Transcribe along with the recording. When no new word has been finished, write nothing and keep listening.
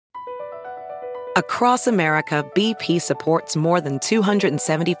Across America, BP supports more than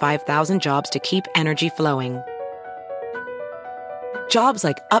 275,000 jobs to keep energy flowing. Jobs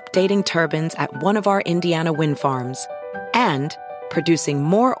like updating turbines at one of our Indiana wind farms and producing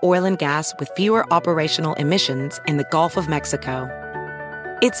more oil and gas with fewer operational emissions in the Gulf of Mexico.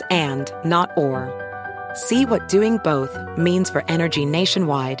 It's and, not or. See what doing both means for energy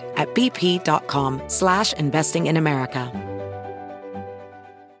nationwide at bp.com/investing in America.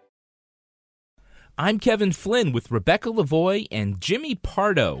 I'm Kevin Flynn with Rebecca Lavoie and Jimmy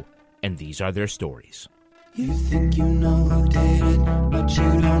Pardo, and these are their stories. You think you know who did it, but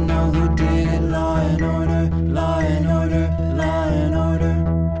you don't know who did it. Law and order, law and order, law and order.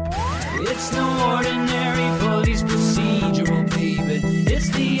 It's no ordinary police procedural, baby. It's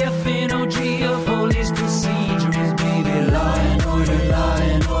the FNOG of police procedurals, baby. Law and order, law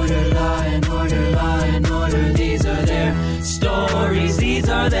and order, law and order, law and order. These are their stories, these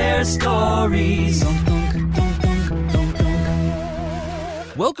are their stories.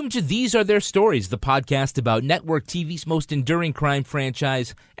 Welcome to These Are Their Stories, the podcast about network TV's most enduring crime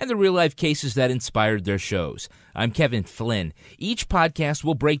franchise and the real-life cases that inspired their shows. I'm Kevin Flynn. Each podcast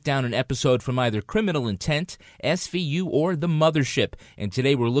will break down an episode from either Criminal Intent, SVU, or The Mothership. And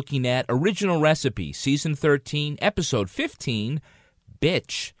today we're looking at Original Recipe, Season 13, Episode 15,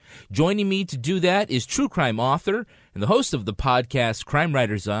 Bitch. Joining me to do that is true crime author and the host of the podcast Crime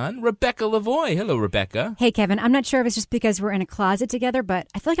Writers On, Rebecca Lavoie. Hello, Rebecca. Hey, Kevin. I'm not sure if it's just because we're in a closet together, but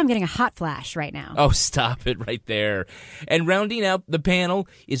I feel like I'm getting a hot flash right now. Oh, stop it right there. And rounding out the panel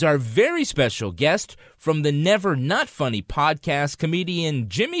is our very special guest from the Never Not Funny podcast, comedian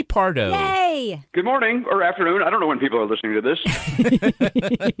Jimmy Pardo. Yay! Good morning or afternoon. I don't know when people are listening to this.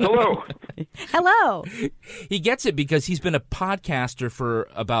 Hello. Hello. He gets it because he's been a podcaster for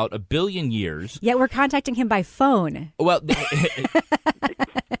about 1 billion years. Yet we're contacting him by phone. Well,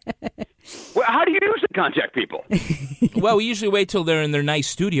 Well, how do you usually contact people? well, we usually wait till they're in their nice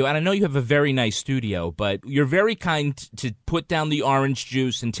studio, and I know you have a very nice studio, but you're very kind to put down the orange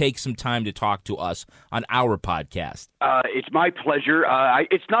juice and take some time to talk to us on our podcast. It's my pleasure.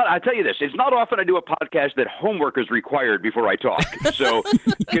 It's not. I tell you this. It's not often I do a podcast that homework is required before I talk. So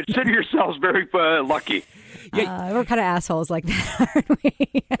consider yourselves very lucky. Yeah. We're kind of assholes like that, aren't we?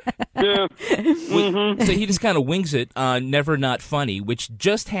 Yeah. Mm-hmm. So he just kind of wings it on Never Not Funny, which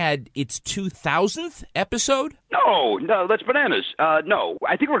just had its 2000th episode. No, that's bananas. No,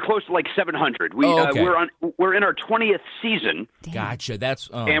 I think we're close to like 700. Okay. We're in our 20th season. Damn. Gotcha. That's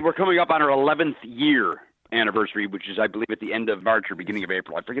And we're coming up on our 11th year anniversary, which is, I believe, at the end of March or beginning of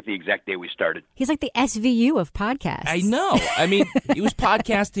April. I forget the exact day we started. He's like the SVU of podcasts. I know. I mean, he was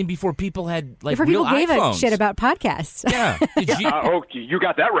podcasting before people had before real people gave iPhones. a shit about podcasts. Yeah. Did you? You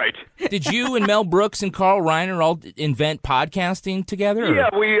got that right. Did you and Mel Brooks and Carl Reiner all invent podcasting together? Or? Yeah,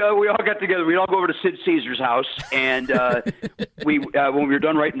 we all got together. We'd all go over to Sid Caesar's house, and when we were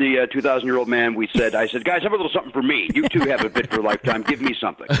done writing the 2,000-Year-Old Man, I said, guys, have a little something for me. You two have a bit for a lifetime. Give me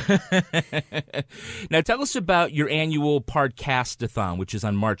something. Now, tell us about your annual Podcastathon, which is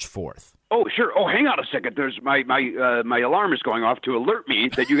on March 4th. Oh, sure. Oh, hang on a second. There's my alarm is going off to alert me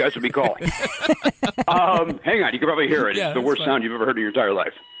that you guys will be calling. Hang on. You can probably hear it. Yeah, It's the worst sound you've ever heard in your entire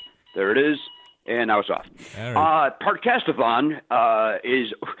life. There it is. And now it's off. All right. Podcastathon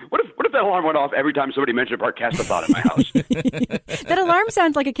is what if that alarm went off every time somebody mentioned a Podcastathon in my house? That alarm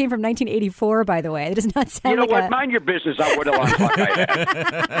sounds like it came from 1984, by the way. It does not sound You know like what? a... Mind your business on what alarm clock I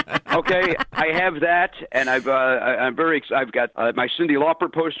have. Okay, I have that, and I'm very excited. I've got my Cyndi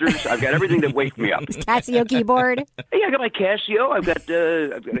Lauper posters. I've got everything that wakes me up. Casio keyboard. Yeah, I got my Casio. I've got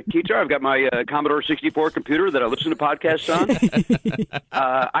a guitar. I've got my Commodore 64 computer that I listen to podcasts on.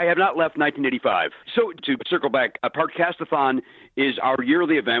 I have not left 1985. So to circle back, Podcastathon is our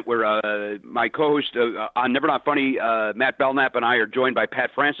yearly event where my co-host on Never Not Funny, Matt Belknap, and I are joined by Pat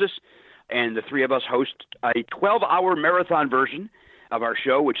Francis, and the three of us host a 12-hour marathon version of our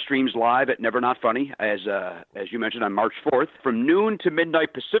show, which streams live at Never Not Funny, as you mentioned, on March 4th, from noon to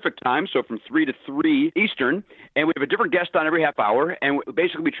midnight Pacific time, so from 3 to 3 Eastern. And we have a different guest on every half hour, and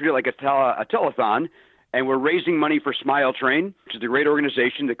basically we treat it like a telethon. And we're raising money for Smile Train, which is a great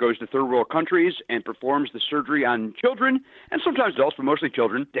organization that goes to third world countries and performs the surgery on children, and sometimes adults, but mostly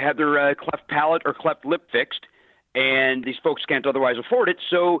children, to have their cleft palate or cleft lip fixed. And these folks can't otherwise afford it,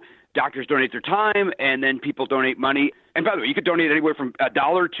 so doctors donate their time, and then people donate money. And by the way, you could donate anywhere from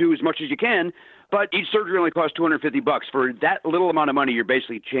 $1 to as much as you can, but each surgery only costs $250. For that little amount of money, you're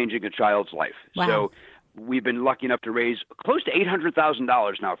basically changing a child's life. Wow. So we've been lucky enough to raise close to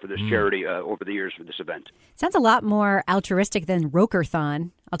 $800,000 now for this charity over the years for this event. Sounds a lot more altruistic than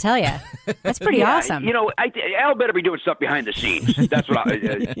Rokerthon I'll tell you. That's pretty awesome. You know, Al better be doing stuff behind the scenes. That's what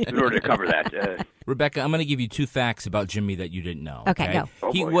in order to cover that. Rebecca, I'm going to give you 2 facts about Jimmy that you didn't know. Okay, go.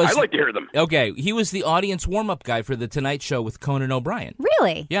 Oh, I'd like to hear them. Okay, he was the audience warm-up guy for The Tonight Show with Conan O'Brien.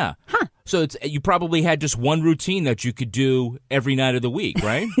 Really? Yeah. Huh. So you probably had just one routine that you could do every night of the week,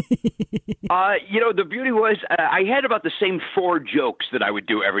 right? You know, the beauty was I had about the same 4 jokes that I would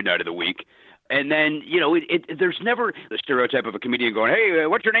do every night of the week. And then, you know, there's never the stereotype of a comedian going, hey,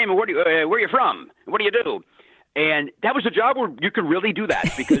 what's your name and where are you from? What do you do? And that was a job where you could really do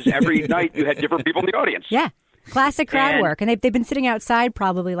that because every night you had different people in the audience. Yeah. Classic crowd work. And they've been sitting outside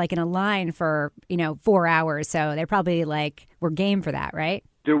probably like in a line for, 4 hours. So they probably were game for that, right?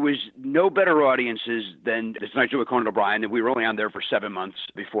 There was no better audiences than The Tonight Show with Conan O'Brien, and we were only on there for 7 months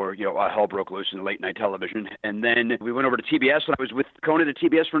before, hell broke loose in late night television. And then we went over to TBS, and I was with Conan at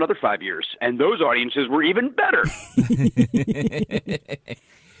TBS for another 5 years. And those audiences were even better.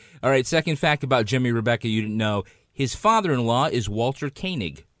 All right, second fact about Jimmy, Rebecca, you didn't know. His father-in-law is Walter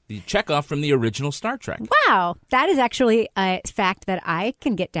Koenig, the Chekhov from the original Star Trek. Wow. That is actually a fact that I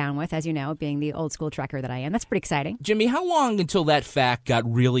can get down with, as you know, being the old school Trekker that I am. That's pretty exciting. Jimmy, how long until that fact got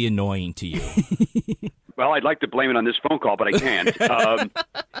really annoying to you? Well, I'd like to blame it on this phone call, but I can't.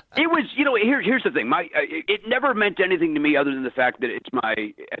 It was, here's the thing. It never meant anything to me other than the fact that it's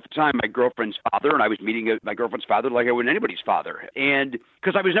at the time, my girlfriend's father, and I was meeting my girlfriend's father like I would anybody's father. And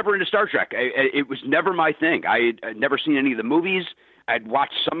because I was never into Star Trek. It was never my thing. I'd never seen any of the movies. I'd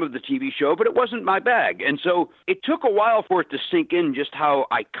watched some of the TV show, but it wasn't my bag. And so it took a while for it to sink in just how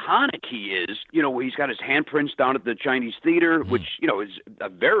iconic he is. He's got his handprints down at the Chinese Theater, which, is a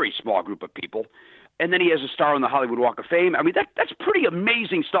very small group of people. And then he has a star on the Hollywood Walk of Fame. I mean, that's pretty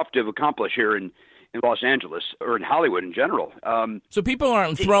amazing stuff to accomplish here in Los Angeles or in Hollywood in general. So people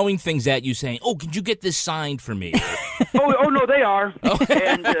aren't throwing things at you saying, oh, could you get this signed for me? oh, no, they are.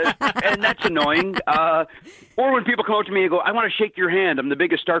 And that's annoying. Or when people come up to me and go, I want to shake your hand. I'm the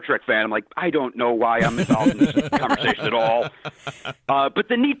biggest Star Trek fan. I'm like, I don't know why I'm involved in this conversation at all. But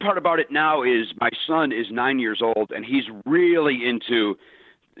the neat part about it now is my son is 9 years old, and he's really into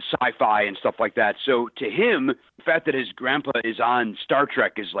sci-fi and stuff like that. So to him, the fact that his grandpa is on Star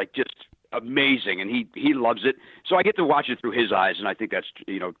Trek is just amazing, and he loves it. So I get to watch it through his eyes, and I think that's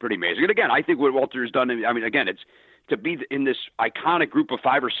pretty amazing. And again, I think what Walter has done, I mean, again, it's to be in this iconic group of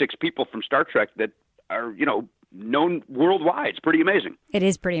 5 or 6 people from Star Trek that are known worldwide. It's pretty amazing. It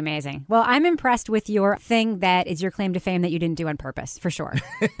is pretty amazing. Well, I'm impressed with your thing that is your claim to fame that you didn't do on purpose, for sure.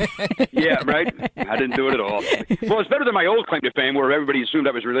 Yeah, right? I didn't do it at all. Well, it's better than my old claim to fame where everybody assumed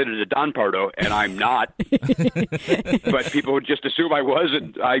I was related to Don Pardo, and I'm not. But people would just assume I was,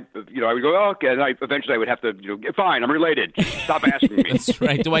 and I would go, oh, okay, and eventually I would have to, fine, I'm related. Stop asking me. That's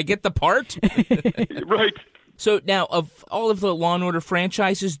right. Do I get the part? Right. So now, of all of the Law & Order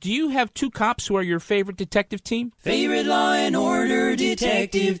franchises, do you have 2 cops who are your favorite detective team? Favorite Law & Order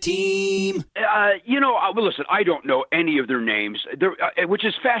detective team? Well, listen, I don't know any of their names, which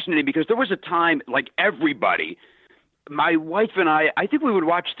is fascinating because there was a time, like everybody, my wife and I think we would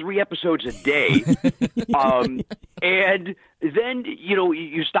watch 3 episodes a day. And then,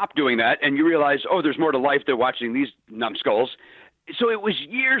 you stop doing that and you realize, oh, there's more to life than watching these numbskulls. So it was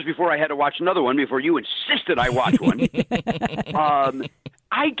years before I had to watch another one before you insisted I watch one.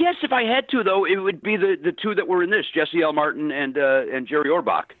 I guess if I had to, though, it would be the 2 that were in this, Jesse L. Martin and Jerry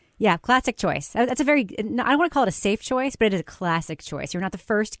Orbach. Yeah, classic choice. That's a very, I don't want to call it a safe choice, but it is a classic choice. You're not the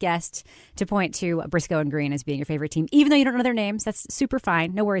first guest to point to Briscoe and Green as being your favorite team, even though you don't know their names. That's super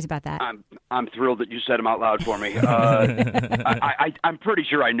fine. No worries about that. I'm thrilled that you said them out loud for me. I'm pretty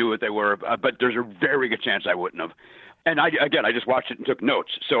sure I knew what they were, but there's a very good chance I wouldn't have. And I just watched it and took notes,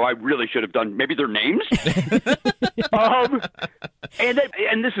 so I really should have done maybe their names.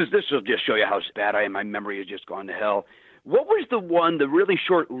 And this will just show you how bad I am. My memory has just gone to hell. What was the really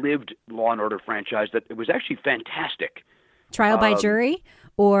short-lived Law & Order franchise that it was actually fantastic? Trial by Jury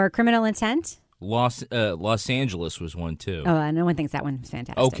or Criminal Intent? Los Angeles was one too. Oh, no one thinks that one was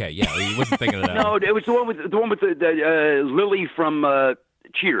fantastic. Okay, yeah, he wasn't thinking of that. No, it was the one with the Lily from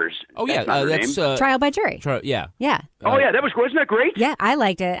Cheers. Oh yeah, that's Trial by Jury. Yeah. Oh yeah, that was wasn't that great? Yeah, I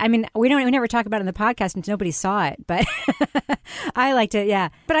liked it. I mean, we never talk about it in the podcast since nobody saw it, but I liked it. Yeah,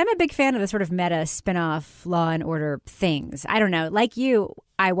 but I'm a big fan of the sort of meta spin-off Law and Order things. I don't know, like you.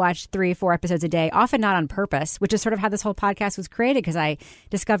 I watched 3-4 episodes a day, often not on purpose, which is sort of how this whole podcast was created because I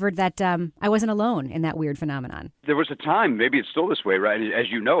discovered that I wasn't alone in that weird phenomenon. There was a time, maybe it's still this way, right? As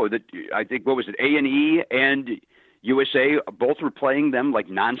you know, that I think what was it, A&E and USA both were playing them like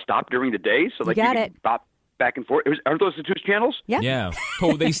nonstop during the day, so like you got it. Bop back and forth. Aren't those the two channels? Yeah. Yeah.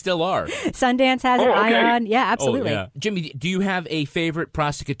 Oh, they still are. Sundance has it, okay. Ion. Yeah, absolutely. Oh, yeah. Jimmy, do you have a favorite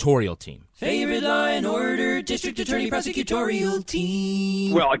prosecutorial team? Favorite Law and Order District Attorney Prosecutorial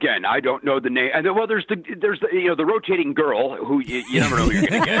Team. Well, again, I don't know the name. Well, there's the the rotating girl who you never know who you're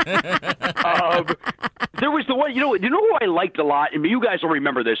going to get. There was the one, you know who I liked a lot, and you guys will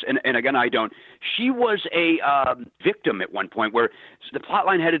remember this, and again, I don't. She was a victim at one point where the plot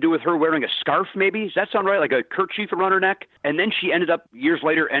line had to do with her wearing a scarf, maybe? Does that sound right? Like a kerchief around her neck? And then she ended up, years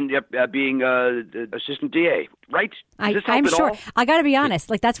later, being the assistant DA, right? I'm sure. I got to be honest.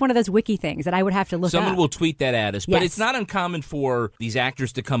 Like, that's one of those wiki things that I would have to look up. Someone will tweet that at us. But Yes. it's not uncommon for these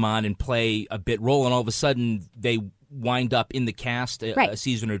actors to come on and play a bit role, and all of a sudden they wind up in the cast a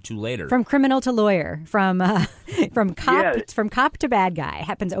season or two later. From criminal to lawyer, from cop to bad guy,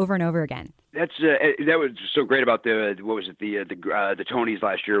 happens over and over again. That was so great about the Tonys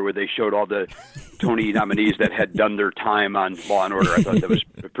last year, where they showed all the Tony nominees that had done their time on Law and Order. I thought that was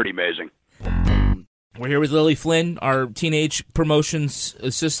pretty amazing. We're here with Lily Flynn, our teenage promotions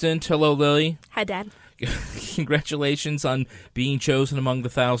assistant. Hello, Lily. Hi, Dad. Congratulations on being chosen among the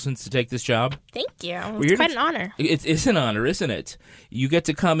thousands to take this job. Thank you. It's quite an honor. It's an honor, isn't it? You get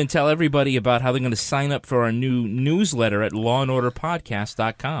to come and tell everybody about how they're going to sign up for our new newsletter at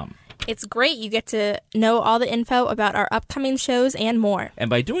lawandorderpodcast.com. It's great. You get to know all the info about our upcoming shows and more.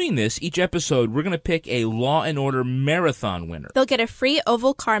 And by doing this, each episode, we're going to pick a Law and Order marathon winner. They'll get a free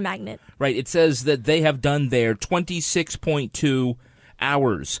oval car magnet. Right. It says that they have done their 26.2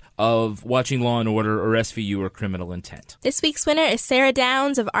 hours of watching Law & Order or SVU or Criminal Intent. This week's winner is Sarah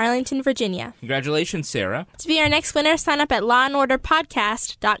Downs of Arlington, Virginia. Congratulations, Sarah. To be our next winner, sign up at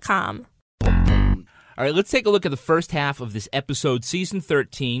lawandorderpodcast.com. All right, let's take a look at the first half of this episode, Season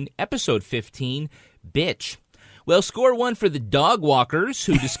 13, Episode 15, Bitch. Well, score one for the dog walkers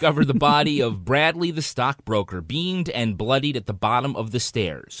who discover the body of Bradley the stockbroker, beamed and bloodied at the bottom of the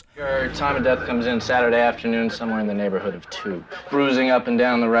stairs. Your time of death comes in Saturday afternoon, somewhere in the neighborhood of 2. Bruising up and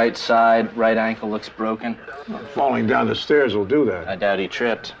down the right side, right ankle looks broken. Falling down the stairs will do that. I doubt he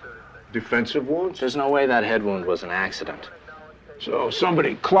tripped. Defensive wounds? There's no way that head wound was an accident. So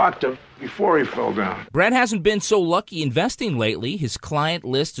somebody clocked him before he fell down. Brad hasn't been so lucky investing lately. His client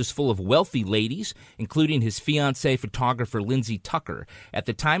list is full of wealthy ladies, including his fiancée photographer Lindsay Tucker. At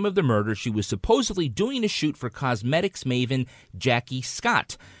the time of the murder, she was supposedly doing a shoot for cosmetics maven Jackie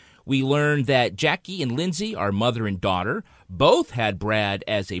Scott. We learned that Jackie and Lindsay are mother and daughter. Both had Brad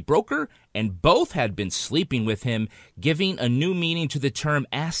as a broker, and both had been sleeping with him, giving a new meaning to the term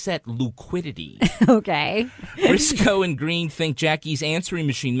asset liquidity. Okay. Briscoe and Green think Jackie's answering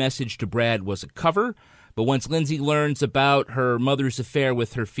machine message to Brad was a cover, but once Lindsay learns about her mother's affair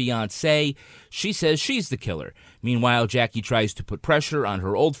with her fiancé, she says she's the killer. Meanwhile, Jackie tries to put pressure on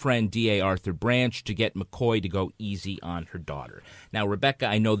her old friend D.A. Arthur Branch to get McCoy to go easy on her daughter. Now, Rebecca,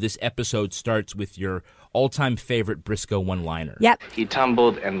 I know this episode starts with your all-time favorite Briscoe one-liner. Yep. He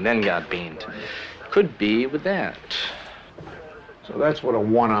tumbled and then got beamed. Could be with that. So that's what a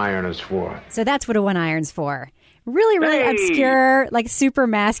one iron is for. So that's what a one iron's for. Really, really obscure, like super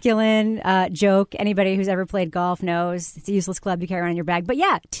masculine joke. Anybody who's ever played golf knows it's a useless club you carry around in your bag. But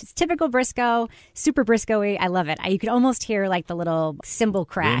yeah, typical Briscoe, super Briscoe-y. I love it. You could almost hear like the little cymbal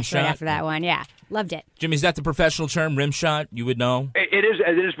crash right after that one. Yeah, loved it. Jimmy, is that the professional term, rim shot? You would know. It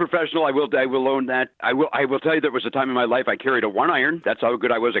is professional. I will own that. I will tell you there was a time in my life I carried a one iron. That's how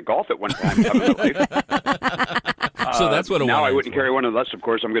good I was at golf at one time in my life. So that's what a now one I wouldn't carry one unless, of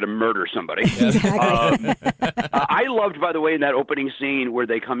course, I'm going to murder somebody. Exactly. I loved, by the way, in that opening scene where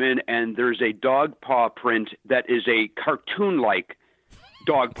they come in and there's a dog paw print that is a cartoon-like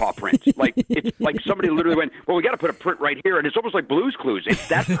dog paw print. Like it's like somebody literally went, well, we got to put a print right here, and it's almost like Blue's Clues. It's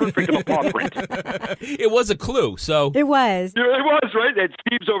that perfect of a paw print. It was a clue, so It was. Yeah, it was, right? And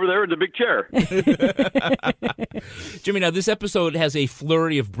Steve's over there in the big chair. Jimmy, now this episode has a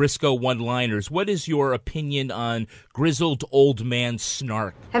flurry of Briscoe one-liners. What is your opinion on grizzled old man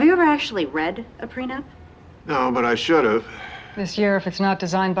snark? Have you ever actually read a prenup? No, but I should have. This year, if it's not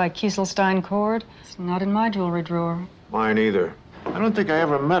designed by Kieselstein Cord, it's not in my jewelry drawer. Mine either. I don't think I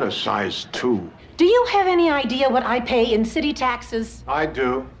ever met a size 2. Do you have any idea what I pay in city taxes? I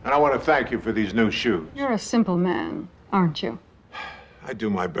do, and I want to thank you for these new shoes. You're a simple man, aren't you? I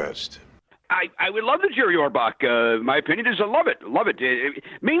do my best. I would love the Jerry Orbach. My opinion is I love it. Love it.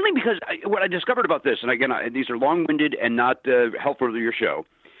 Mainly because what I discovered about this, and again, these are long-winded and not helpful to your show.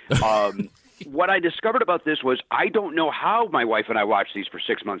 what I discovered about this was I don't know how my wife and I watched these for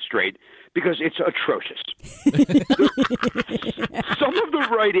 6 months straight because it's atrocious. Some of the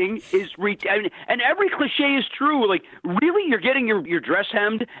writing is and every cliche is true. Like, really, you're getting your dress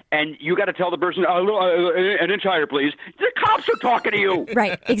hemmed, and you got to tell the person, an inch higher, please. The cops are talking to you.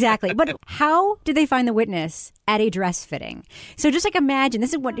 Right, exactly. But how did they find the witness at a dress fitting? So just like imagine,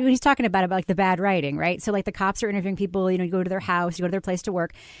 this is what he's talking about like the bad writing, right? So like the cops are interviewing people, you go to their house, you go to their place to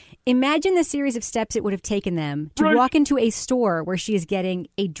work. Imagine the series of steps it would have taken them to walk into a store where she is getting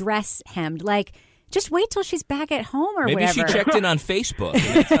a dress hemmed. Like, just wait till she's back at home or Maybe whatever. Maybe she checked in on Facebook, and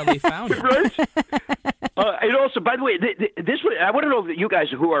that's how they found her. Right? And also, by the way, I want to know that you guys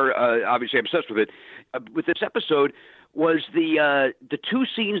who are obviously obsessed with it, with this episode, was the two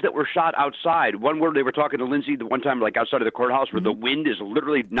scenes that were shot outside. One where they were talking to Lindsay the one time, like outside of the courthouse, where the wind is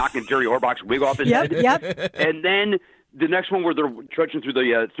literally knocking Jerry Orbach's wig off his head. Yep. And then the next one where they're trudging through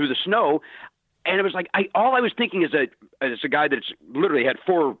the snow. And it was like all I was thinking as a guy that's literally had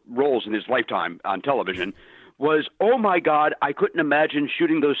 4 roles in his lifetime on television was, oh my God, I couldn't imagine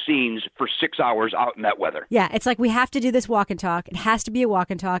shooting those scenes for 6 hours out in that weather. Yeah, it's like we have to do this walk and talk. It has to be a walk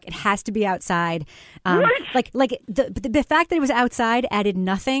and talk. It has to be outside. Right? Like the fact that it was outside added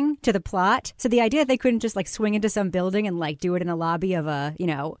nothing to the plot. So the idea that they couldn't just like swing into some building and like do it in the lobby of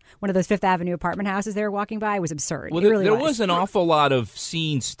one of those Fifth Avenue apartment houses they were walking by was absurd. Well, there was an awful lot of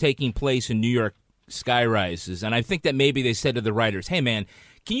scenes taking place in New York skyrises, and I think that maybe they said to the writers, "Hey, man,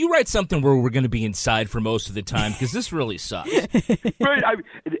 can you write something where we're going to be inside for most of the time? Because this really sucks." Right.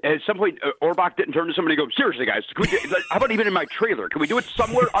 At some point, Orbach didn't turn to somebody and go, "Seriously, guys, how about even in my trailer? Can we do it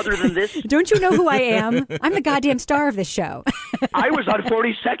somewhere other than this?" Don't you know who I am? I'm the goddamn star of this show. I was on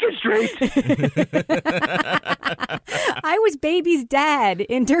 42nd Street. I was Baby's dad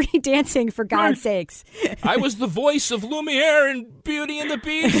in Dirty Dancing, for God's sakes. I was the voice of Lumiere in Beauty and the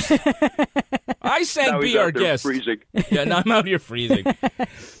Beast. I sang Be Our Guest. Freezing. Yeah, now I'm out here freezing.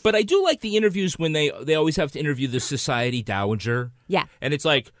 But I do like the interviews when they always have to interview the society dowager. Yeah. And it's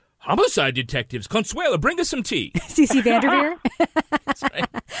like, homicide detectives, Consuela, bring us some tea. CC Vanderveer. That's right.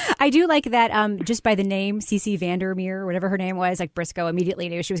 I do like that just by the name, CC Vandermeer, whatever her name was, like Briscoe immediately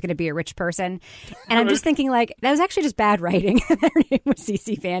knew she was going to be a rich person. And I'm just thinking like, that was actually just bad writing. Their name was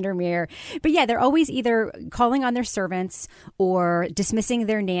CC Vandermeer. But yeah, they're always either calling on their servants or dismissing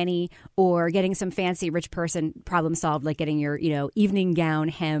their nanny or getting some fancy rich person problem solved, like getting your, evening gown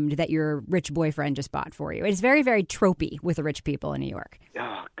hemmed that your rich boyfriend just bought for you. It's very, very tropey with the rich people in New York.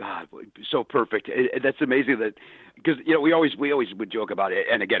 Oh, God, so perfect. That's amazing that, because, we always would joke about it.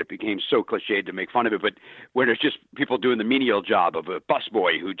 And again, it became so cliched to make fun of it. But when it's just people doing the menial job of a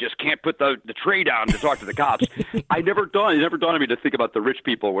busboy who just can't put the tray down to talk to the cops, it never dawned on me to think about the rich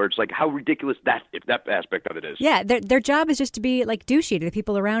people where it's like how ridiculous that aspect of it is. Yeah, their job is just to be like douchey to the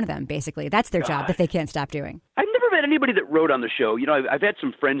people around them, basically. That's their job that they can't stop doing. I've never met anybody that wrote on the show. I've had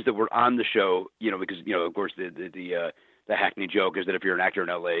some friends that were on the show, because, of course, the Hackney joke is that if you're an actor in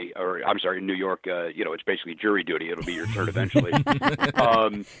L.A. or in New York, it's basically jury duty. It'll be your turn eventually.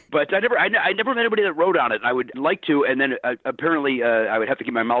 But I never met anybody that wrote on it. I would like to, and then apparently I would have to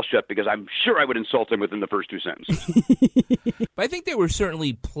keep my mouth shut because I'm sure I would insult him within the first 2 sentences. But I think they were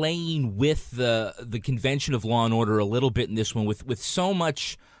certainly playing with the convention of Law and Order a little bit in this one with so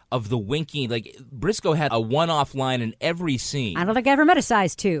much of the winking. Like, Briscoe had a one-off line in every scene. I don't think I ever met a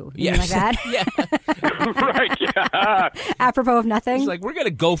size 2. You mean like that? Yeah. Right, yeah. Apropos of nothing. It's like, we're going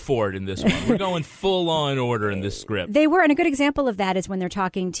to go for it in this one. We're going full Law and Order in this script. They were, and a good example of that is when they're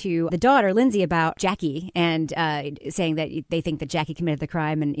talking to the daughter, Lindsay, about Jackie, and saying that they think that Jackie committed the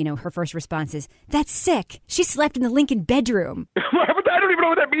crime, and, her first response is, "That's sick. She slept in the Lincoln bedroom." I don't even know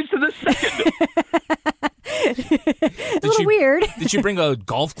what that means to this second. A little weird. Did she bring a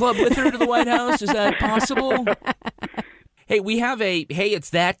golf club with her to the White House? Is that possible? Hey, we have it's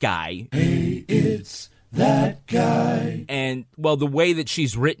that guy. Hey, it's that guy. And, well, the way that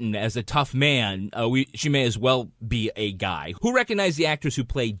she's written as a tough man, she may as well be a guy. Who recognized the actress who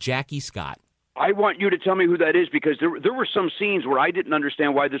played Jackie Scott? I want you to tell me who that is because there were some scenes where I didn't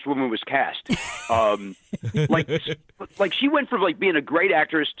understand why this woman was cast. Like she went from being a great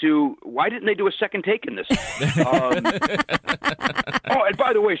actress to why didn't they do a second take in this? Oh, and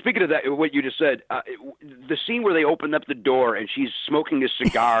by the way, speaking of that, what you just said, the scene where they open up the door and she's smoking a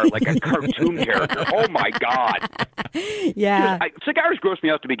cigar like a cartoon character. Oh my God! Yeah, cigars gross me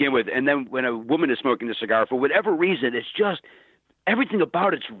out to begin with, and then when a woman is smoking a cigar for whatever reason, it's just. Everything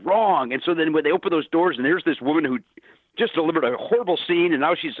about it's wrong. And so then when they open those doors and there's this woman who just delivered a horrible scene and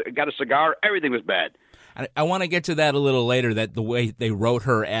now she's got a cigar, everything was bad. I want to get to that a little later, that the way they wrote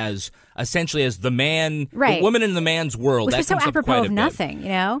her as essentially as the man, right. the woman in the man's world. Which that was so comes up apropos quite a of bit. nothing, you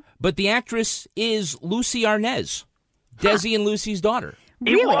know? But the actress is Lucy Arnaz, Desi and Lucy's daughter.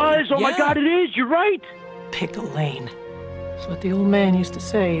 It was. Oh, my Yeah. God, it is. You're right. Pick a lane. That's what the old man used to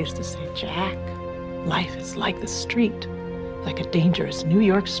say. He used to say, Jack, life is like the street, like a dangerous New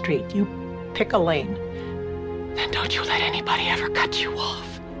York street. You pick a lane. Then don't you let anybody ever cut you off.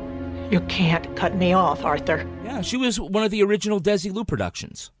 You can't cut me off, Arthur. Yeah, she was one of the original Desi Lou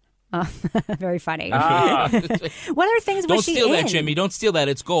productions. Oh, very funny. Ah. What other things was she in? Don't steal that, Jimmy. Don't steal that.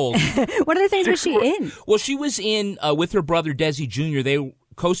 It's gold. What other things was she in? Well, she was in, with her brother Desi Jr., they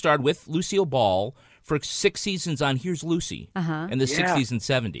co-starred with Lucille Ball for 6 seasons on Here's Lucy in the 60s and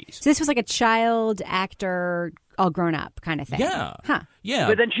 70s. So this was like a child actor, all grown up kind of thing. Yeah. Huh. Yeah.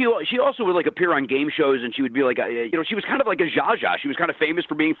 But then she also would like appear on game shows, and she would be like, she was kind of like a Zsa Zsa. She was kind of famous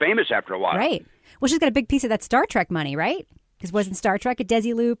for being famous after a while. Right. Well, she's got a big piece of that Star Trek money, right? Because wasn't Star Trek a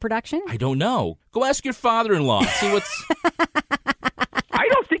Desi Lou production? I don't know. Go ask your father-in-law. See what's... I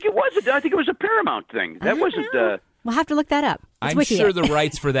don't think it was. I think it was a Paramount thing. That wasn't... We'll have to look that up. Let's I'm wiki sure it. the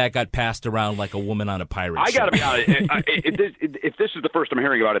rights for that got passed around like a woman on a pirate I ship. got to be honest. If this is the first I'm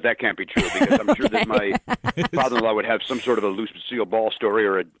hearing about it, that can't be true, because I'm sure that my father-in-law would have some sort of a Lucille Ball story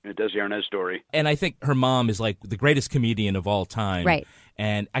or a Desi Arnaz story. And I think her mom is like the greatest comedian of all time. Right.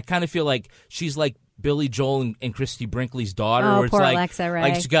 And I kind of feel like she's like Billy Joel and Christy Brinkley's daughter. Oh, where it's poor like, Alexa, right.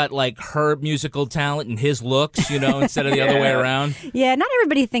 Like she's got like her musical talent and his looks, instead of the other way around. Yeah, not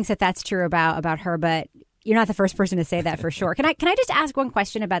everybody thinks that that's true about her, but you're not the first person to say that for sure. Can I just ask one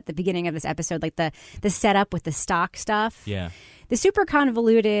question about the beginning of this episode, like the setup with the stock stuff? Yeah. The super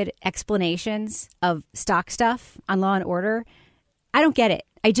convoluted explanations of stock stuff on Law and Order, I don't get it.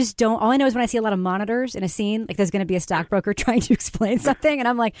 I just don't. All I know is when I see a lot of monitors in a scene, like there's going to be a stockbroker trying to explain something, and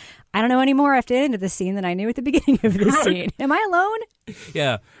I'm like, I don't know any more after the end of the scene than I knew at the beginning of the scene. Am I alone?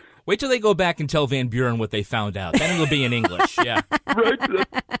 Yeah. Wait till they go back and tell Van Buren what they found out. Then it'll be in English. Yeah. Right.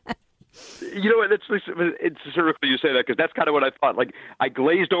 You know what? It's hysterical you say that, because that's kind of what I thought. Like, I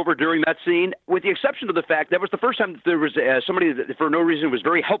glazed over during that scene, with the exception of the fact that was the first time that there was somebody that, for no reason, was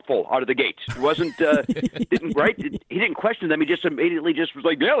very helpful out of the gate. He wasn't, he didn't question them. He just immediately just was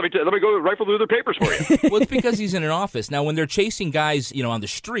like, yeah, let me go rifle through their papers for you. Well, it's because he's in an office. Now, when they're chasing guys, on the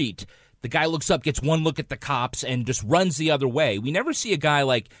street, the guy looks up, gets one look at the cops, and just runs the other way. We never see a guy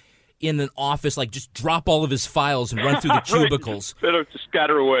like in an office, like just drop all of his files and run through the cubicles. Right. Just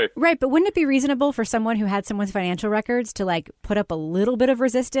scatter away. Right, but wouldn't it be reasonable for someone who had someone's financial records to like put up a little bit of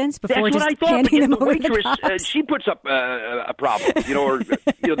resistance before That's just what I thought, handing them the over to waitress, the cops? she puts up a problem, or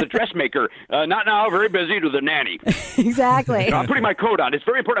the dressmaker, not now, very busy, to the nanny. Exactly. I'm putting my coat on. It's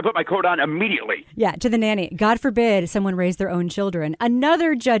very important I put my coat on immediately. Yeah, to the nanny. God forbid someone raise their own children.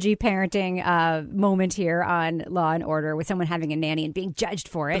 Another judgy parenting moment here on Law and Order, with someone having a nanny and being judged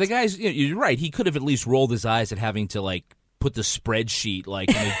for it. But the guy's, you're right. He could have at least rolled his eyes at having to like put the spreadsheet like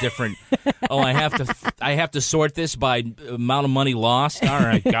in a different. I have to sort this by amount of money lost. All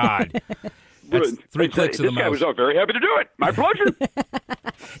right, God. That's 3 clicks of the mouse. This guy was very happy to do it. My pleasure.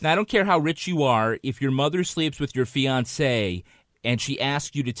 Now, I don't care how rich you are. If your mother sleeps with your fiancé and she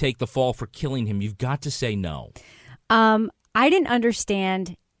asks you to take the fall for killing him, you've got to say no. I didn't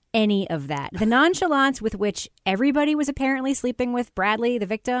understand any of that. The nonchalance with which everybody was apparently sleeping with Bradley, the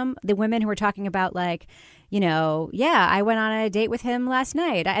victim, the women who were talking about like, I went on a date with him last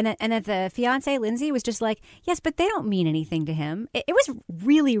night. And that the fiance, Lindsay, was just like, yes, but they don't mean anything to him. It was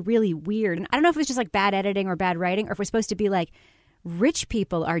really, really weird. And I don't know if it was just like bad editing or bad writing, or if we're supposed to be like, rich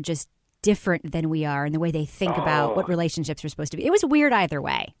people are just different than we are in the way they think about what relationships are supposed to be. It was weird either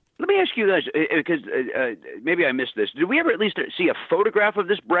way. Let me ask you this, because maybe I missed this. Did we ever at least see a photograph of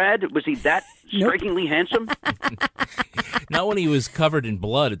this Brad? Was he that strikingly handsome? Not when he was covered in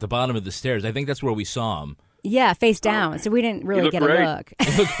blood at the bottom of the stairs. I think that's where we saw him. Yeah, face down. So we didn't really get great. a look.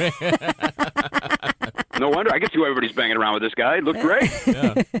 No wonder. I can see why everybody's banging around with this guy. He looked great.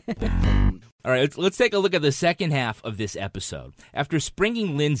 Yeah. All right, let's take a look at the second half of this episode. After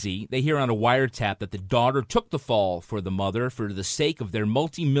springing Lindsay, they hear on a wiretap that the daughter took the fall for the mother for the sake of their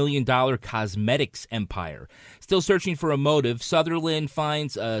multi-million-dollar cosmetics empire. Still searching for a motive, Sutherland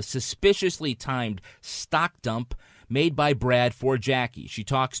finds a suspiciously timed stock dump made by Brad for Jackie. She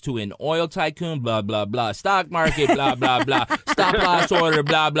talks to an oil tycoon, blah, blah, blah, stock market, blah, blah, blah, stop loss order,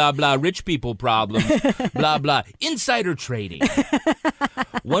 blah, blah, blah, rich people problems, blah, blah, insider trading.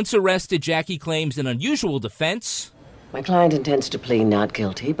 Once arrested, Jackie claims an unusual defense. My client intends to plead not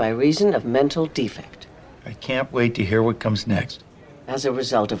guilty by reason of mental defect. I can't wait to hear what comes next. As a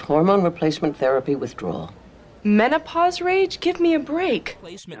result of hormone replacement therapy withdrawal. Menopause rage? Give me a break.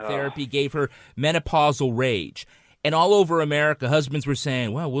 Replacement therapy gave her menopausal rage. And all over America, husbands were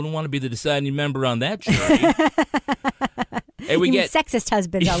saying, well, we don't want to be the deciding member on that jury. And we get sexist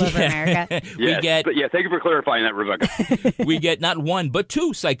husbands all over America. Thank you for clarifying that, Rebecca. We get not one, but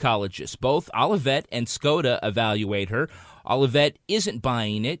two psychologists. Both Olivet and Skoda evaluate her. Olivet isn't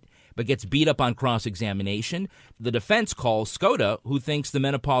buying it, but gets beat up on cross-examination. The defense calls Skoda, who thinks the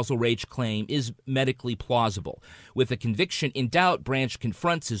menopausal rage claim is medically plausible. With a conviction in doubt, Branch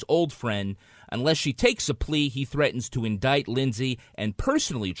confronts his old friend. Unless she takes a plea, he threatens to indict Lindsay and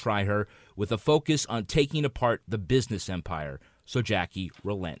personally try her with a focus on taking apart the business empire. So Jackie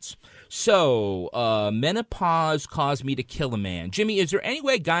relents. So, menopause caused me to kill a man. Jimmy, is there any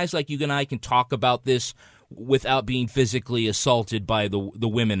way guys like you and I can talk about this without being physically assaulted by the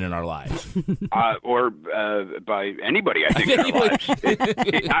women in our lives? Or by anybody, I think, in our lives.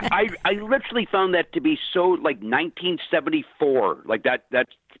 I literally found that to be so, like, 1974, like that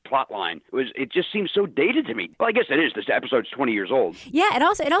plot line. It just seems so dated to me. Well, I guess it is. This episode's 20 years old. Yeah, it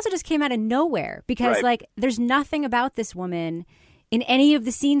also just came out of nowhere because, like, there's nothing about this woman in any of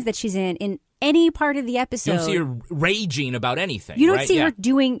the scenes that she's in any part of the episode. You don't see her raging about anything. You don't see her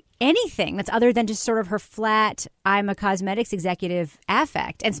doing anything that's other than just sort of her flat, I'm a cosmetics executive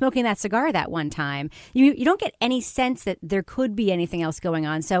affect and smoking that cigar that one time. You don't get any sense that there could be anything else going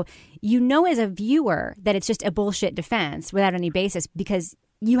on. So you know as a viewer that it's just a bullshit defense without any basis because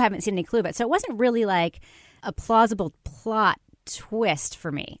you haven't seen any clue of it. So it wasn't really like a plausible plot twist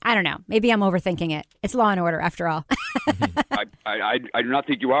for me. I don't know. Maybe I'm overthinking it. It's Law and Order after all. I do not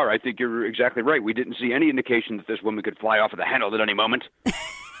think you are. I think you're exactly right. We didn't see any indication that this woman could fly off of the handle at any moment.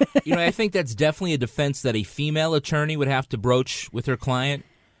 I think that's definitely a defense that a female attorney would have to broach with her client.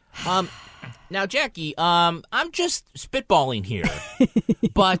 Now, Jackie, I'm just spitballing here,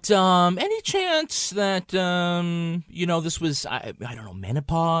 but any chance that, this was, I don't know,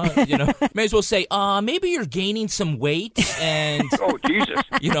 menopause? May as well say, maybe you're gaining some weight and... Oh, Jesus.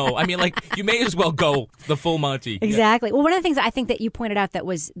 You may as well go the full Monty. Exactly. Yeah. Well, one of the things I think that you pointed out that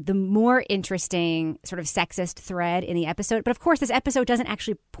was the more interesting sort of sexist thread in the episode, but of course this episode doesn't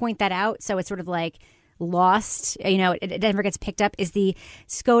actually point that out, so it's sort of like... lost, it never gets picked up, is the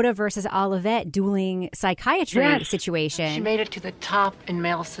Skoda versus Olivet dueling psychiatry situation. She made it to the top in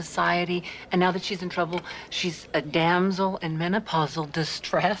male society, and now that she's in trouble, she's a damsel in menopausal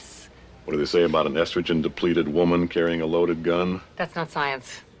distress. What do they say about an estrogen-depleted woman carrying a loaded gun? That's not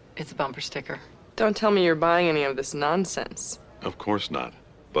science. It's a bumper sticker. Don't tell me you're buying any of this nonsense. Of course not.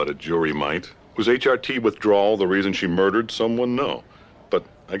 But a jury might. Was HRT withdrawal the reason she murdered someone? No. But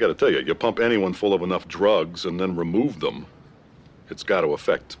I got to tell you pump anyone full of enough drugs and then remove them, it's got to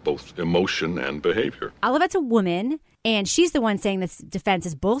affect both emotion and behavior. Olivet's a woman, and she's the one saying this defense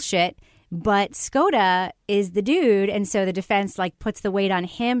is bullshit, but Skoda is the dude, and so the defense puts the weight on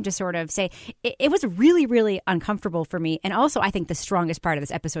him to sort of say, it was really, really uncomfortable for me, and also I think the strongest part of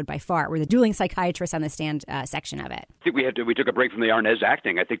this episode by far were the dueling psychiatrists on the stand section of it. I think we took a break from the Arnaz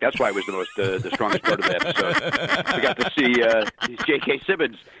acting. I think that's why it was the strongest part of the episode. We got to see J.K.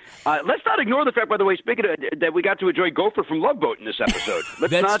 Simmons. Let's not ignore the fact, by the way, speaking of, that we got to enjoy Gopher from Love Boat in this episode.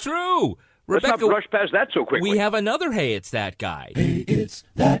 That's true. Let's Rebecca, not brush past that so quickly. We have another Hey, It's That Guy. Hey, it's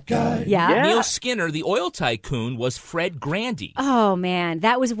that guy. Yeah. Neil Skinner, the oil tycoon, was Fred Grandy. Oh, man.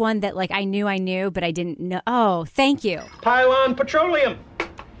 That was one that, I knew, but I didn't know. Oh, thank you. Pylon Petroleum.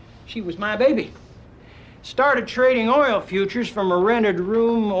 She was my baby. Started trading oil futures from a rented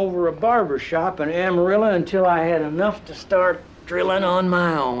room over a barber shop in Amarillo until I had enough to start drilling on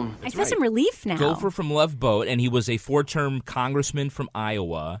my own. I feel some relief now. Gopher from Love Boat, and he was a 4-term congressman from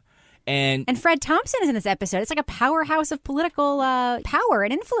Iowa. And Fred Thompson is in this episode. It's like a powerhouse of political power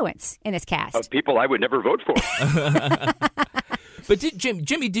and influence in this cast. Of people I would never vote for. But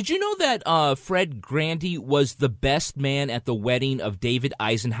Jimmy, did you know that Fred Grandy was the best man at the wedding of David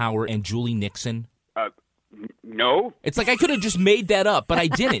Eisenhower and Julie Nixon? No. It's like I could have just made that up, but I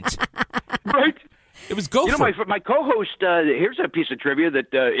didn't. Right. It was Gopher. My co-host, here's a piece of trivia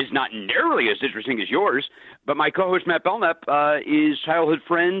that is not nearly as interesting as yours, but my co-host, Matt Belknap, is childhood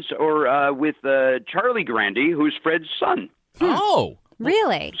friends with Charlie Grandy, who's Fred's son. Oh.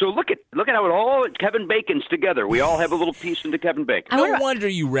 Really? So look at how it all Kevin Bacon's together. We all have a little piece into Kevin Bacon. No wonder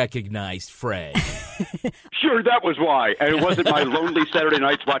you recognized Fred. Sure, that was why. And it wasn't my lonely Saturday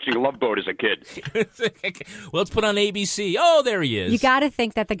nights watching Love Boat as a kid. Well, let's put on ABC. Oh, there he is. You got to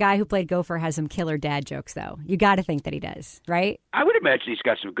think that the guy who played Gopher has some killer dad jokes, though. You got to think that he does, right? I would imagine he's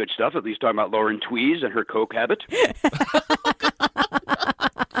got some good stuff, at least talking about Lauren Tweez and her coke habit.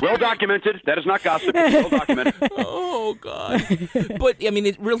 Well documented. That is not gossip. It's well documented. Oh, God. But, I mean,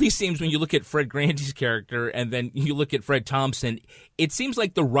 it really seems when you look at Fred Grandy's character and then you look at Fred Thompson, it seems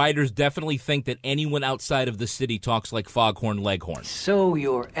like the writers definitely think that anyone outside of the city talks like Foghorn Leghorn. So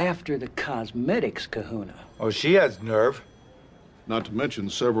you're after the cosmetics, Kahuna. Oh, she has nerve. Not to mention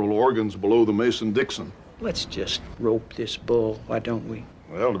several organs below the Mason-Dixon. Let's just rope this bull, why don't we?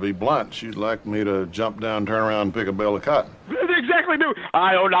 Well, to be blunt, she'd like me to jump down, turn around, and pick a bale of cotton. They exactly do.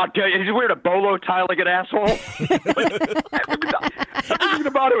 I do not tell you. He's wearing a bolo tie like an asshole. Everything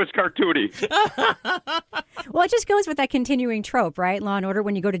about it was cartoony. Well, it just goes with that continuing trope, right? Law and Order,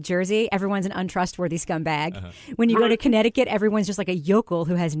 when you go to Jersey, everyone's an untrustworthy scumbag. When you go to Connecticut, everyone's just like a yokel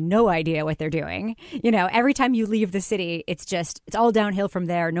who has no idea what they're doing. You know, every time you leave the city, it's all downhill from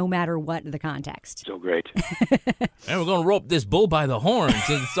there, no matter what the context. So great. And we're going to rope this bull by the horns.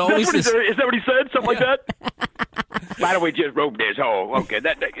 It's always is that what he said? Something like that? Why don't we just rope this hole? Okay,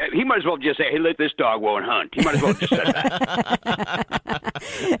 he might as well just say, hey, let this dog won't hunt. He might as well just say that.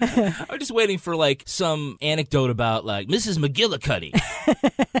 I'm just waiting for, like, some anecdote about, like, Mrs. McGillicuddy.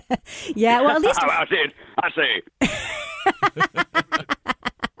 Yeah, well, at least... I say.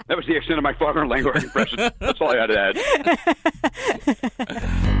 That was the extent of my Foghorn Leghorn impression. That's all I had to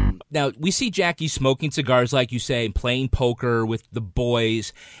add. Now, we see Jackie smoking cigars, like you say, and playing poker with the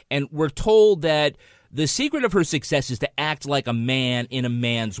boys, and we're told that the secret of her success is to act like a man in a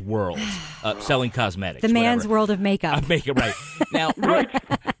man's world, selling cosmetics. The man's world of makeup. Makeup, right. Now, right.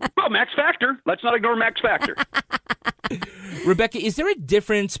 Well, Max Factor. Let's not ignore Max Factor. Rebecca, is there a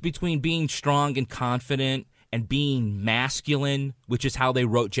difference between being strong and confident and being masculine, which is how they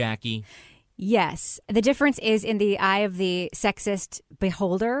wrote Jackie? Yes. The difference is in the eye of the sexist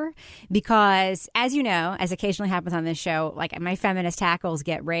beholder, because, as you know, as occasionally happens on this show, like, my feminist hackles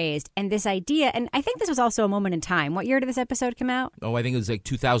get raised. And this idea, and I think this was also a moment in time. What year did this episode come out? Oh, I think it was like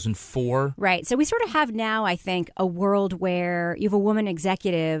 2004. Right. So we sort of have now, I think, a world where you have a woman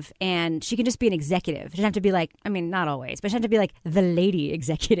executive and she can just be an executive. It doesn't have to be like, I mean, not always, but it doesn't have to be like the lady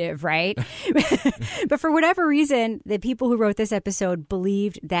executive, right? But for whatever reason, the people who wrote this episode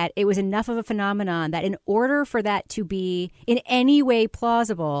believed that it was enough of a phenomenon that in order for that to be in any way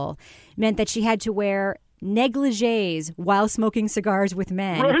plausible meant that she had to wear negligees while smoking cigars with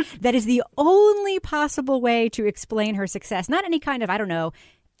men. Right. That is the only possible way to explain her success. Not any kind of, I don't know,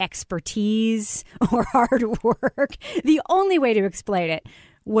 expertise or hard work. The only way to explain it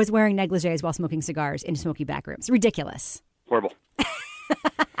was wearing negligees while smoking cigars in smoky back rooms. Ridiculous. Horrible.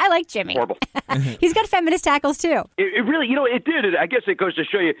 I like Jimmy. Horrible. He's got feminist tackles, too. It really, it did. I guess it goes to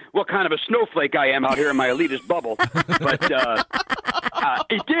show you what kind of a snowflake I am out here in my elitist bubble. But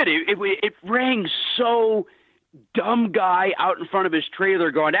it did. It rang so dumb guy out in front of his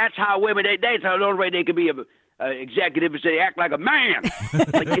trailer going, that's how women, that's how the only way they can be a executive is they act like a man.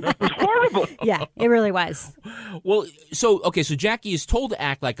 Like, it was horrible. Yeah, it really was. Well, so Jackie is told to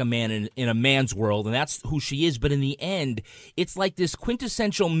act like a man in a man's world, and that's who she is. But in the end, it's like this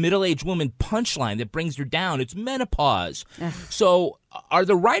quintessential middle-aged woman punchline that brings her down. It's menopause. So are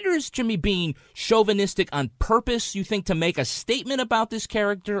the writers, Jimmy, being chauvinistic on purpose, you think, to make a statement about this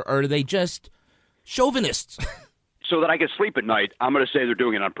character, or are they just chauvinists? So that I can sleep at night, I'm going to say they're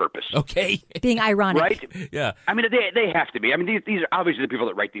doing it on purpose. Okay. Being ironic. Right? Yeah. I mean, they have to be. I mean, these are obviously the people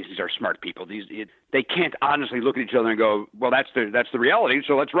that write these are smart people. They can't honestly look at each other and go, well, that's the reality,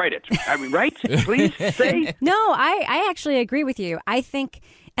 so let's write it. I mean, right? Please say. No, I actually agree with you. I think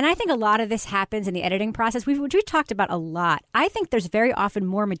a lot of this happens in the editing process, which we've talked about a lot. I think there's very often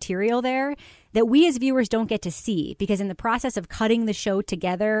more material there that we as viewers don't get to see, because in the process of cutting the show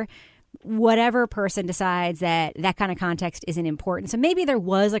together, whatever person decides that kind of context isn't important. So maybe there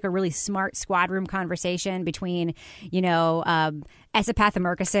was like a really smart squad room conversation between, Asa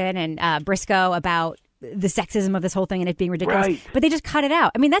Pathamurkison and Briscoe about the sexism of this whole thing and it being ridiculous. Right. But they just cut it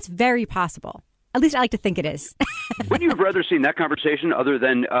out. I mean, that's very possible. At least I like to think it is. Wouldn't you have rather seen that conversation other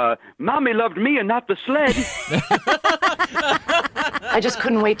than, Mommy loved me and not the sled? I just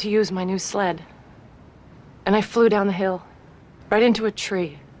couldn't wait to use my new sled. And I flew down the hill, right into a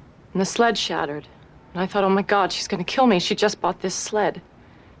tree. And the sled shattered. And I thought, oh my God, she's going to kill me. She just bought this sled.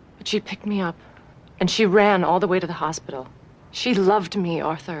 But she picked me up. And she ran all the way to the hospital. She loved me,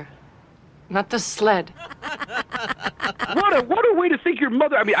 Arthur. Not the sled. What a way to think your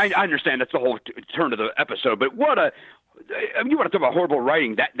mother... I mean, I understand that's the whole turn of the episode, but you want to talk about horrible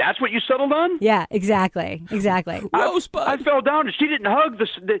writing. That's what you settled on? Yeah, exactly. Rosebud. I fell down and she didn't hug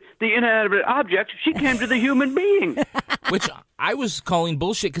the inanimate object. She came to the human being. Which I was calling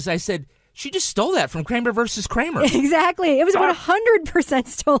bullshit because I said, She just stole that from Kramer versus Kramer. Exactly. It was 100%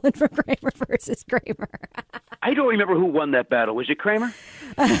 stolen from Kramer versus Kramer. I don't remember who won that battle. Was it Kramer?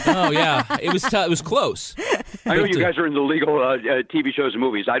 Oh, yeah. It was close. I know you guys are in the legal TV shows and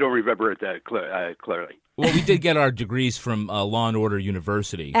movies. I don't remember it clearly. Well, we did get our degrees from Law and Order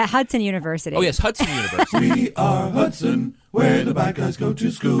University. At Hudson University. Oh, yes, Hudson University. We are Hudson, where the bad guys go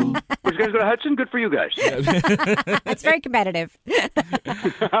to school. You guys go to Hudson? Good for you guys. It's very competitive.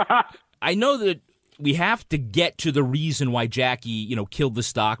 I know that we have to get to the reason why Jackie, killed the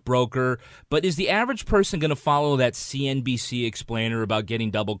stockbroker, but is the average person going to follow that CNBC explainer about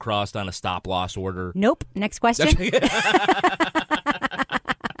getting double-crossed on a stop-loss order? Nope. Next question.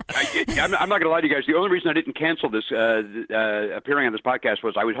 I'm not going to lie to you guys. The only reason I didn't cancel this appearing on this podcast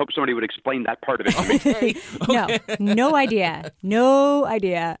was I would hope somebody would explain that part of it to me. Okay. No idea. No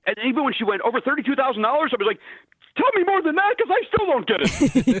idea. And even when she went over $32,000, I was like, tell me more than that, because I still don't get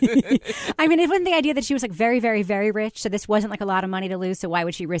it. I mean, it wasn't the idea that she was like very, very, very rich, so this wasn't like a lot of money to lose, so why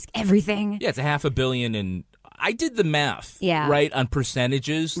would she risk everything? Yeah, it's $500 million, and I did the math, right, on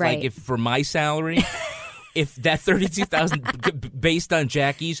percentages. Right. Like, if for my salary, if that $32,000 based on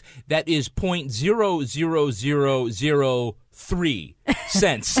Jackie's, that is 0.00003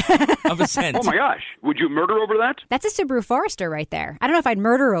 cents of a cent. Oh my gosh. Would you murder over that? That's a Subaru Forester right there. I don't know if I'd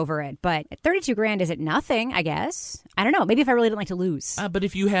murder over it, but $32,000 isn't nothing, I guess. I don't know. Maybe if I really didn't like to lose. But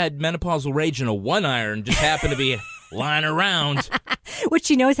if you had menopausal rage and a 1-iron just happened to be lying around. Which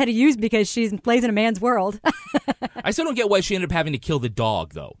she knows how to use because she plays in a man's world. I still don't get why she ended up having to kill the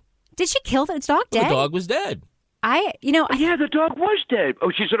dog, though. Did she kill its dog dead? The dog was dead. Yeah, the dog was dead.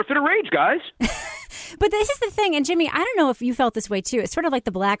 Oh, she's in a fit of rage, guys. But this is the thing, and Jimmy, I don't know if you felt this way too. It's sort of like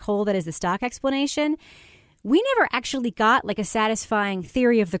the black hole that is the stock explanation. We never actually got like a satisfying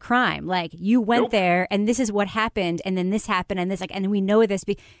theory of the crime. Like you went there and this is what happened and then this happened and this and we know this.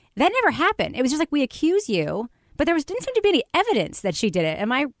 That never happened. It was just like we accuse you, but there didn't seem to be any evidence that she did it.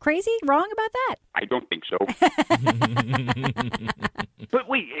 Am I crazy? Wrong about that? I don't think so. But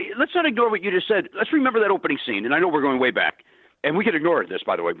wait, let's not ignore what you just said. Let's remember that opening scene, and I know we're going way back. And we can ignore this,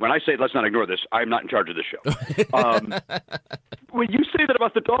 by the way. When I say let's not ignore this, I'm not in charge of this show. When you say that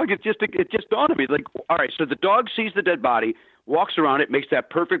about the dog, it just dawned on me. Like, all right, so the dog sees the dead body, walks around it, makes that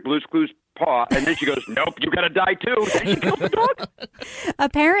perfect Blue's Clues paw, and then she goes, nope, you got to die too. Then she kills the dog?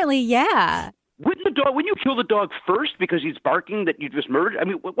 Apparently, yeah. Wouldn't you kill the dog first because he's barking that you just murdered? I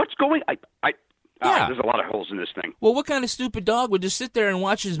mean, what's going there's a lot of holes in this thing. Well, what kind of stupid dog would just sit there and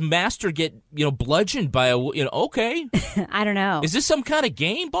watch his master get, bludgeoned by okay. I don't know. Is this some kind of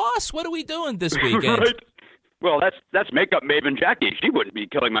game, boss? What are we doing this weekend? Right. Well, that's makeup maven Jackie. She wouldn't be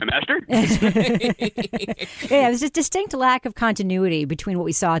killing my master. Yeah, it was just distinct lack of continuity between what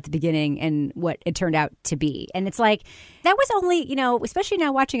we saw at the beginning and what it turned out to be. And it's like, that was only, especially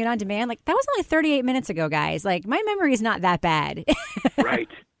now watching it on demand, like that was only 38 minutes ago, guys. Like my memory is not that bad. Right.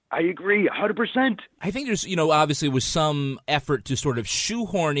 I agree, 100%. I think there's, obviously was some effort to sort of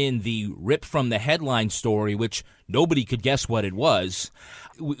shoehorn in the rip from the headline story, which nobody could guess what it was,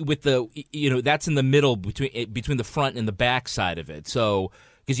 with the, that's in the middle between the front and the back side of it. So,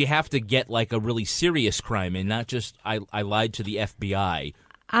 because you have to get like a really serious crime and not just, I lied to the FBI.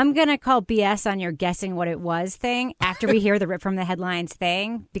 I'm going to call BS on your guessing what it was thing after we hear the rip from the headlines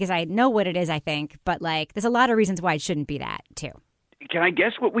thing, because I know what it is, I think. But like, there's a lot of reasons why it shouldn't be that, too. Can I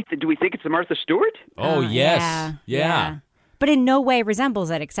guess what do we think it's the Martha Stewart? Oh, yes. Yeah. But in no way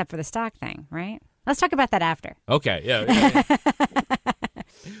resembles it except for the stock thing, right? Let's talk about that after. Okay, yeah.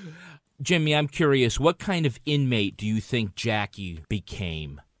 Jimmy, I'm curious, what kind of inmate do you think Jackie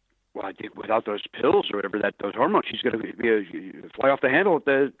became? Well, I think without those pills or whatever, those hormones, she's going to fly off the handle at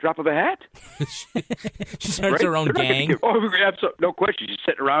the drop of a hat. She starts her own gang. No question. She's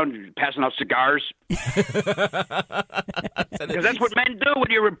sitting around passing out cigars. Because that's what men do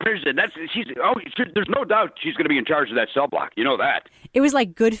when you're in prison. There's no doubt she's going to be in charge of that cell block. You know that. It was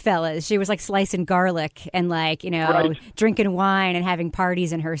like Goodfellas. She was like slicing garlic and like, drinking wine and having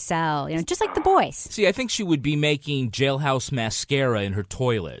parties in her cell. Just like the boys. See, I think she would be making jailhouse mascara in her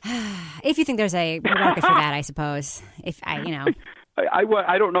toilet. If you think there's a market for that, I suppose. I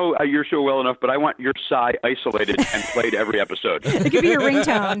don't know your show well enough, but I want your sigh isolated and played every episode. It could be your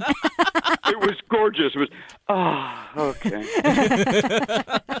ringtone. It was gorgeous. It was, okay.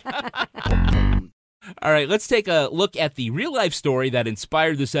 All right, let's take a look at the real-life story that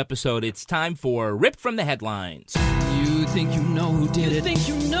inspired this episode. It's time for Ripped from the Headlines. You think you know who did it. You think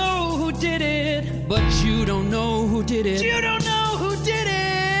you know who did it. But you don't know who did it. You don't know who did it.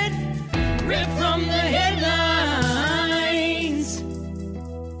 Ripped from the headlines.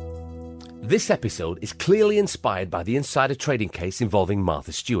 This episode is clearly inspired by the insider trading case involving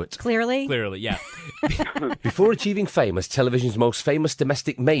Martha Stewart. Clearly, yeah. Before achieving fame as television's most famous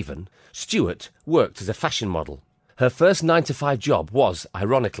domestic maven, Stewart worked as a fashion model. Her first 9-to-5 job was,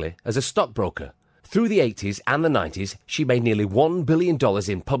 ironically, as a stockbroker. Through the 80s and the 90s, she made nearly $1 billion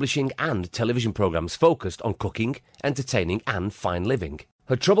in publishing and television programs focused on cooking, entertaining, and fine living.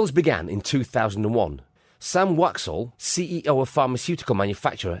 Her troubles began in 2001. Sam Waxall, CEO of pharmaceutical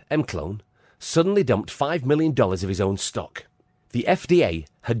manufacturer Emclone, suddenly dumped $5 million of his own stock. The FDA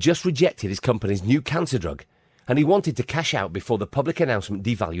had just rejected his company's new cancer drug, and he wanted to cash out before the public announcement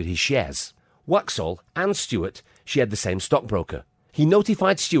devalued his shares. Waxall and Stewart shared the same stockbroker. He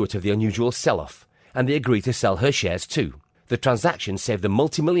notified Stewart of the unusual sell-off, and they agreed to sell her shares too. The transaction saved the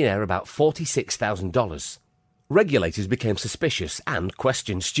multimillionaire about $46,000. Regulators became suspicious and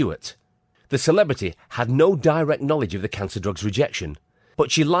questioned Stewart. The celebrity had no direct knowledge of the cancer drug's rejection, but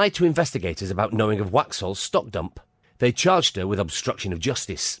she lied to investigators about knowing of Waxall's stock dump. They charged her with obstruction of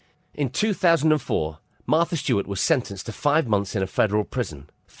justice. In 2004, Martha Stewart was sentenced to 5 months in a federal prison,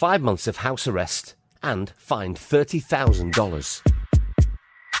 5 months of house arrest, and fined $30,000.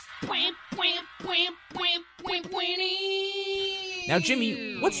 Now,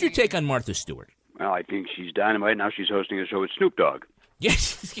 Jimmy, what's your take on Martha Stewart? Well, I think she's dynamite. Now she's hosting a show with Snoop Dogg.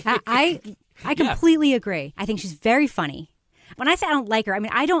 Yes. I completely agree. I think she's very funny. When I say I don't like her, I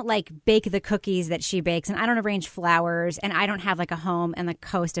mean, I don't like bake the cookies that she bakes, and I don't arrange flowers, and I don't have like a home on the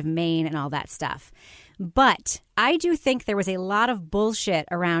coast of Maine and all that stuff. But I do think there was a lot of bullshit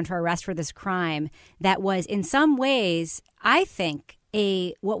around her arrest for this crime that was in some ways, I think,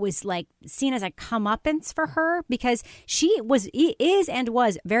 what was like seen as a comeuppance for her, because she is and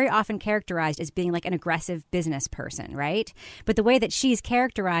was very often characterized as being like an aggressive business person, right? But the way that she's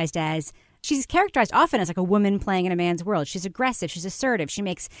characterized often as like a woman playing in a man's world. She's aggressive. She's assertive. She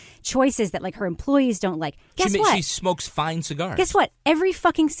makes choices that like her employees don't like. Guess what? She smokes fine cigars. Guess what? Every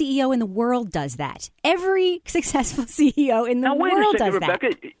fucking CEO in the world does that. Every successful CEO in the world does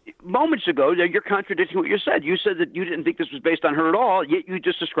Rebecca, that. Moments ago, you're contradicting what you said. You said that you didn't think this was based on her at all, yet you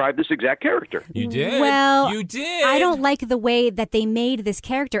just described this exact character. You did. Well, you did. I don't like the way that they made this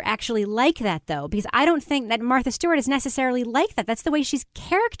character actually like that, though, because I don't think that Martha Stewart is necessarily like that. That's the way she's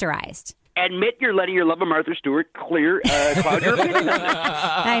characterized. Admit you're letting your love of Martha Stewart cloud your opinion on this.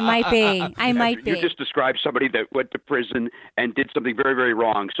 I might be. You just described somebody that went to prison and did something very, very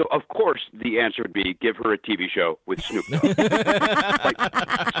wrong. So, of course, the answer would be give her a TV show with Snoop Dogg.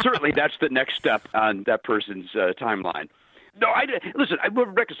 Certainly, that's the next step on that person's timeline. No, listen. What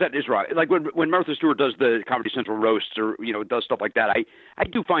Rebecca said is right. Like when Martha Stewart does the Comedy Central roasts or does stuff like that, I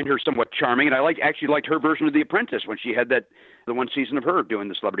do find her somewhat charming, and I actually liked her version of The Apprentice when she had the one season of her doing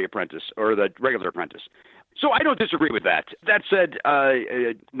the Celebrity Apprentice or the regular Apprentice. So I don't disagree with that. That said,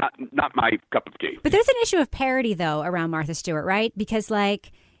 not my cup of tea. But there's an issue of parody though around Martha Stewart, right? Because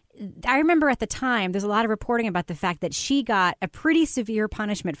like, I remember at the time there's a lot of reporting about the fact that she got a pretty severe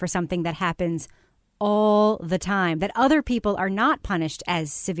punishment for something that happens all the time that other people are not punished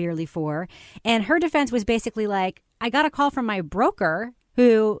as severely for. And her defense was basically like, I got a call from my broker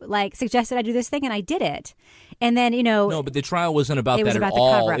who like suggested I do this thing and I did it. And then, No, but the trial wasn't about that at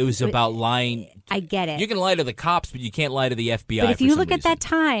all. It was about lying. I get it. You can lie to the cops, but you can't lie to the FBI. But if you look at that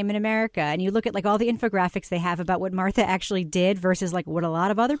time in America and you look at like all the infographics they have about what Martha actually did versus like what a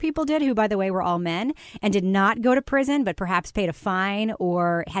lot of other people did, who, by the way, were all men and did not go to prison, but perhaps paid a fine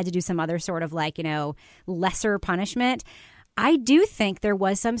or had to do some other sort of like, lesser punishment. I do think there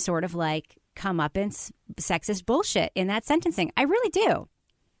was some sort of like comeuppance, sexist bullshit in that sentencing. I really do.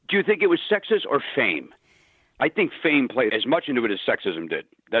 Do you think it was sexist or fame? I think fame played as much into it as sexism did.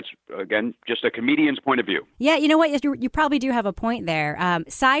 That's, again, just a comedian's point of view. Yeah, you know what? You probably do have a point there.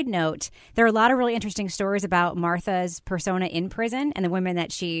 Side note, there are a lot of really interesting stories about Martha's persona in prison and the women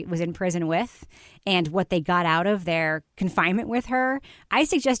that she was in prison with and what they got out of their confinement with her. I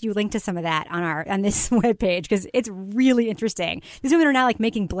suggest you link to some of that on this webpage because it's really interesting. These women are now like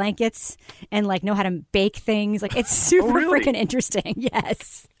making blankets and like know how to bake things. Like it's super freaking interesting.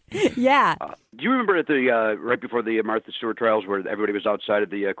 Yes. Yeah. Do you remember at the right before the Martha Stewart trials where everybody was outside of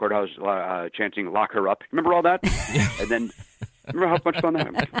the courthouse chanting "Lock her up"? Remember all that? And then remember how much fun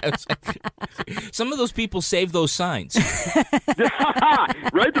that was? Some of those people saved those signs.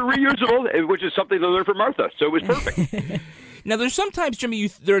 Right, they're reusable, which is something they learned from Martha. So it was perfect. Now, there's sometimes, Jimmy,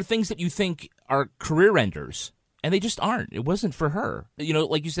 there are things that you think are career enders, and they just aren't. It wasn't for her.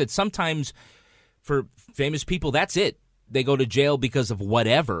 Like you said, sometimes for famous people, that's it. They go to jail because of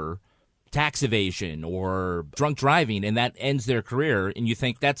whatever, tax evasion or drunk driving, and that ends their career, and you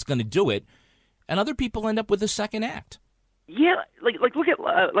think that's going to do it. And other people end up with a second act. Yeah, like look at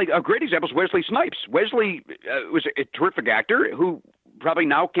like a great example is Wesley Snipes. Wesley was a terrific actor who probably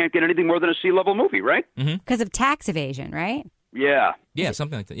now can't get anything more than a C-level movie, right? Because of tax evasion, right? Yeah. Yeah,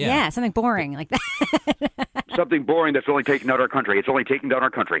 something like that. Yeah, something boring like that. Something boring that's only taking down our country. It's only taking down our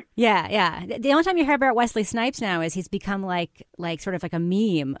country. Yeah. The only time you hear about Wesley Snipes now is he's become like sort of like a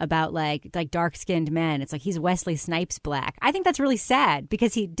meme about like dark-skinned men. It's like he's Wesley Snipes black. I think that's really sad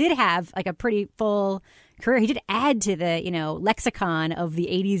because he did have like a pretty full career. He did add to the, lexicon of the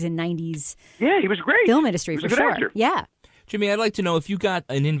 80s and 90s. Yeah, he was great. Film industry he was for a good sure. Actor. Yeah. Jimmy, I'd like to know if you got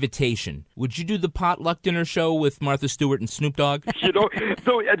an invitation, would you do the potluck dinner show with Martha Stewart and Snoop Dogg? So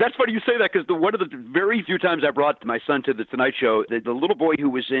that's funny you say that because one of the very few times I brought my son to the Tonight Show, the little boy who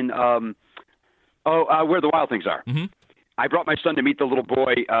was in Where the Wild Things Are. Mm-hmm. I brought my son to meet the little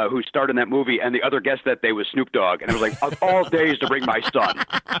boy who starred in that movie, and the other guest that day was Snoop Dogg. And I was like, of all days to bring my son.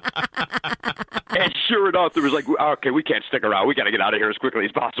 And sure enough, there was like, okay, we can't stick around. We got to get out of here as quickly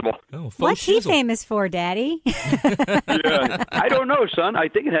as possible. What's he famous for, Daddy? Yeah, I don't know, son. I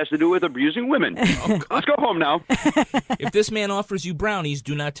think it has to do with abusing women. Let's go home now. If this man offers you brownies,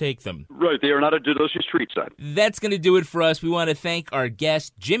 do not take them. Right, they are not a delicious treat, son. That's going to do it for us. We want to thank our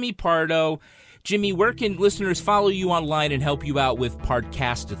guest, Jimmy Pardo. Jimmy, where can listeners follow you online and help you out with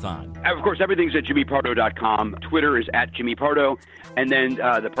Podcastathon? Of course, everything's at jimmypardo.com. Twitter is at Jimmy Pardo. And then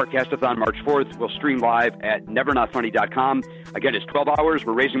the Podcastathon March 4th will stream live at nevernotfunny.com. Again, it's 12 hours.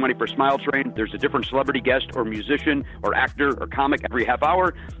 We're raising money for Smile Train. There's a different celebrity guest or musician or actor or comic every half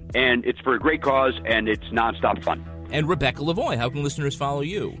hour. And it's for a great cause, and it's nonstop fun. And Rebecca Lavoie, how can listeners follow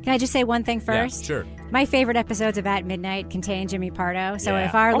you? Can I just say one thing first? Yeah, sure. My favorite episodes of At Midnight contain Jimmy Pardo. So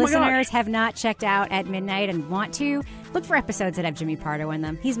if our listeners have not checked out At Midnight and want to, look for episodes that have Jimmy Pardo in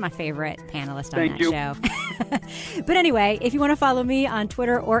them. He's my favorite panelist on that show. But anyway, if you want to follow me on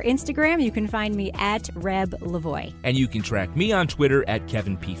Twitter or Instagram, you can find me at Reb Lavoie. And you can track me on Twitter at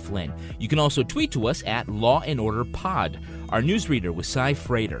Kevin P. Flynn. You can also tweet to us at Law & Order Pod. Our newsreader was Cy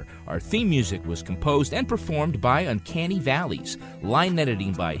Frater. Our theme music was composed and performed by Uncanny Valleys. Line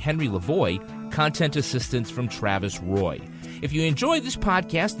editing by Henry Lavoie. Content assistance from Travis Roy. If you enjoy this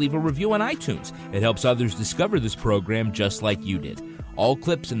podcast, leave a review on iTunes. It helps others discover this program just like you did. All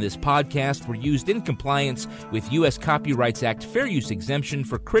clips in this podcast were used in compliance with U.S. Copyrights Act fair use exemption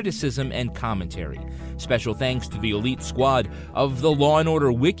for criticism and commentary. Special thanks to the elite squad of the Law &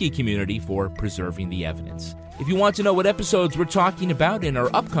 Order Wiki community for preserving the evidence. If you want to know what episodes we're talking about in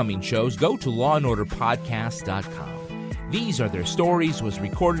our upcoming shows, go to lawandorderpodcast.com. These Are Their Stories was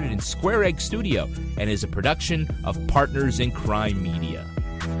recorded in Square Egg Studio and is a production of Partners in Crime Media.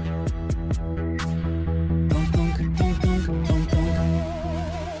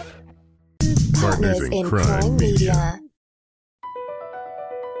 Partners in Crime Media.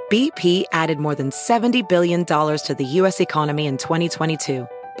 BP added more than $70 billion to the U.S. economy in 2022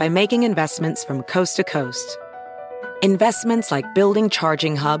 by making investments from coast to coast. Investments like building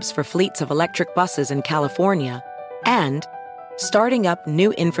charging hubs for fleets of electric buses in California and starting up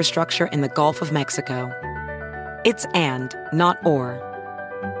new infrastructure in the Gulf of Mexico. It's and, not or.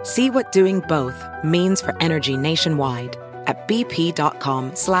 See what doing both means for energy nationwide at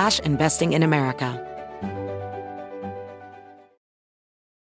bp.com/investing in America.